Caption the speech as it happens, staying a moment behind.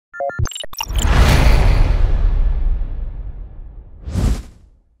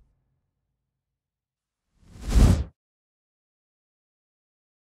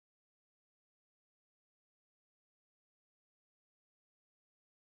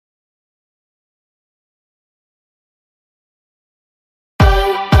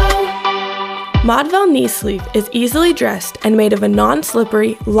MODVEL knee sleeve is easily dressed and made of a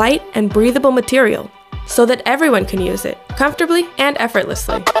non-slippery, light, and breathable material, so that everyone can use it comfortably and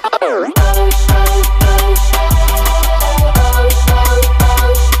effortlessly.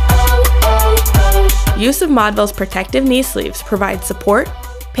 Use of MODVEL's protective knee sleeves provides support,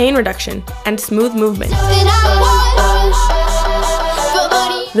 pain reduction, and smooth movement.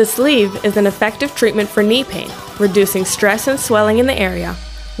 The sleeve is an effective treatment for knee pain, reducing stress and swelling in the area,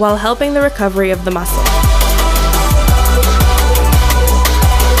 while helping the recovery of the muscle.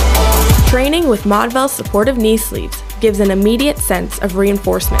 Training with MODVEL's supportive knee sleeves gives an immediate sense of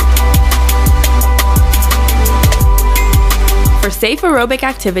reinforcement. For safe aerobic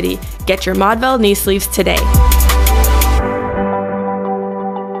activity, get your MODVEL knee sleeves today.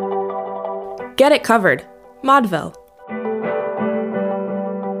 Get it covered. MODVEL.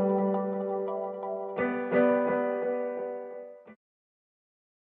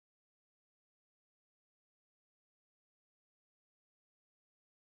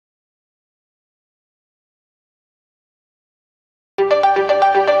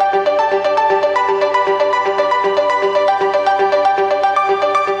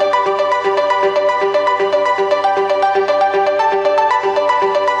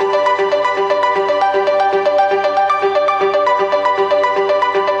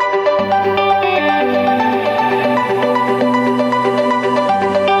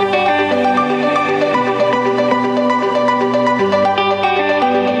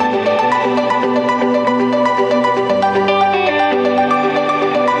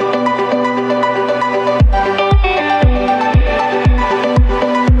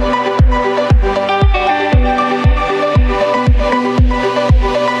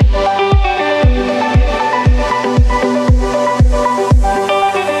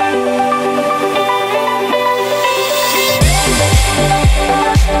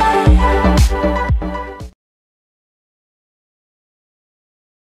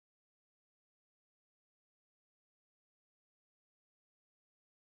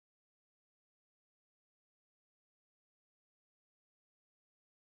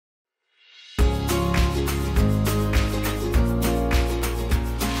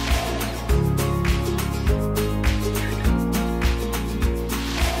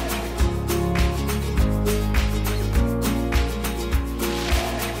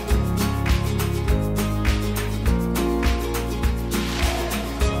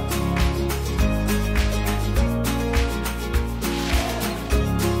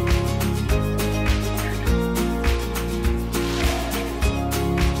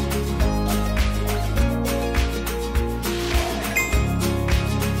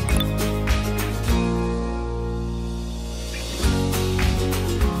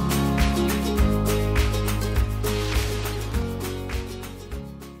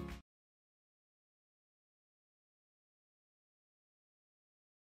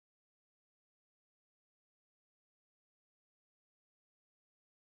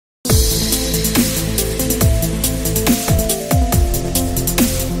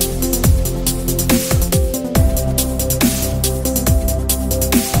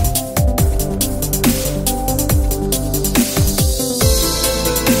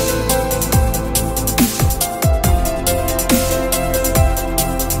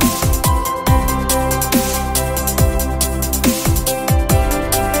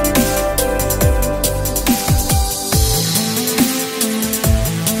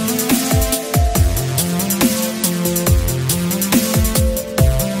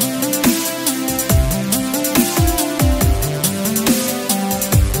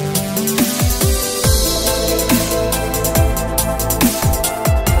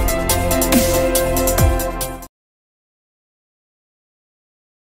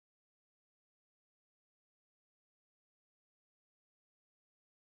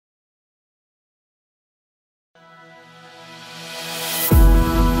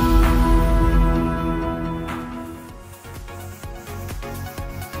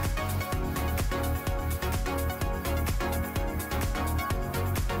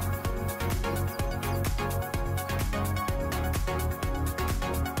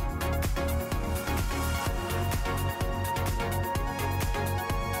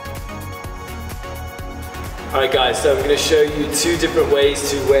 Alright guys, so I'm going to show you two different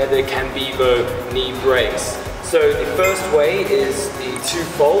ways to wear the CAMBIVO knee brace. So the first way is the two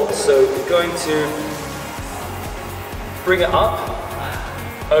folds. So we're going to bring it up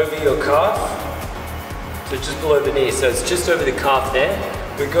over your calf, so just below the knee. So it's just over the calf there.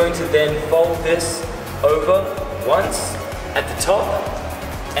 We're going to then fold this over once at the top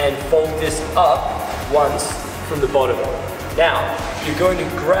and fold this up once from the bottom. Now, you're going to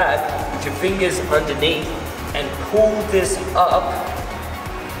grab with your fingers underneath and pull this up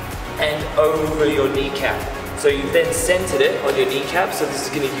and over your kneecap. So you've then centered it on your kneecap, so this is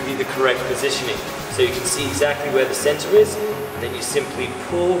going to give you the correct positioning. So you can see exactly where the center is, and then you simply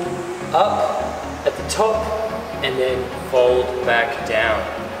pull up at the top and then fold back down.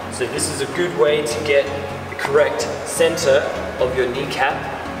 So this is a good way to get the correct center of your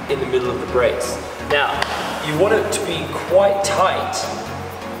kneecap in the middle of the brace. Now, you want it to be quite tight,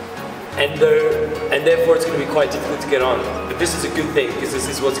 and therefore it's going to be quite difficult to get on. But this is a good thing, because this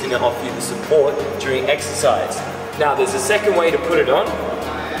is what's going to offer you the support during exercise. Now, there's a second way to put it on.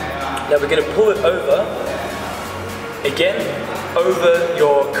 Now we're going to pull it over, again, over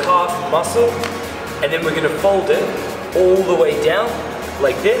your calf muscle, and then we're going to fold it all the way down,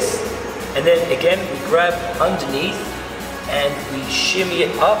 like this, and then again, we grab underneath, and we shimmy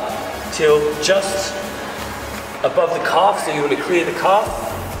it up till just above the calf, so you want to clear the calf,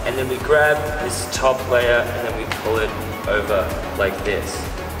 and then we grab this top layer and then we pull it over like this.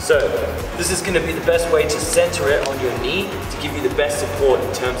 So this is going to be the best way to center it on your knee to give you the best support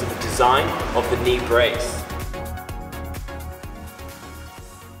in terms of the design of the knee brace.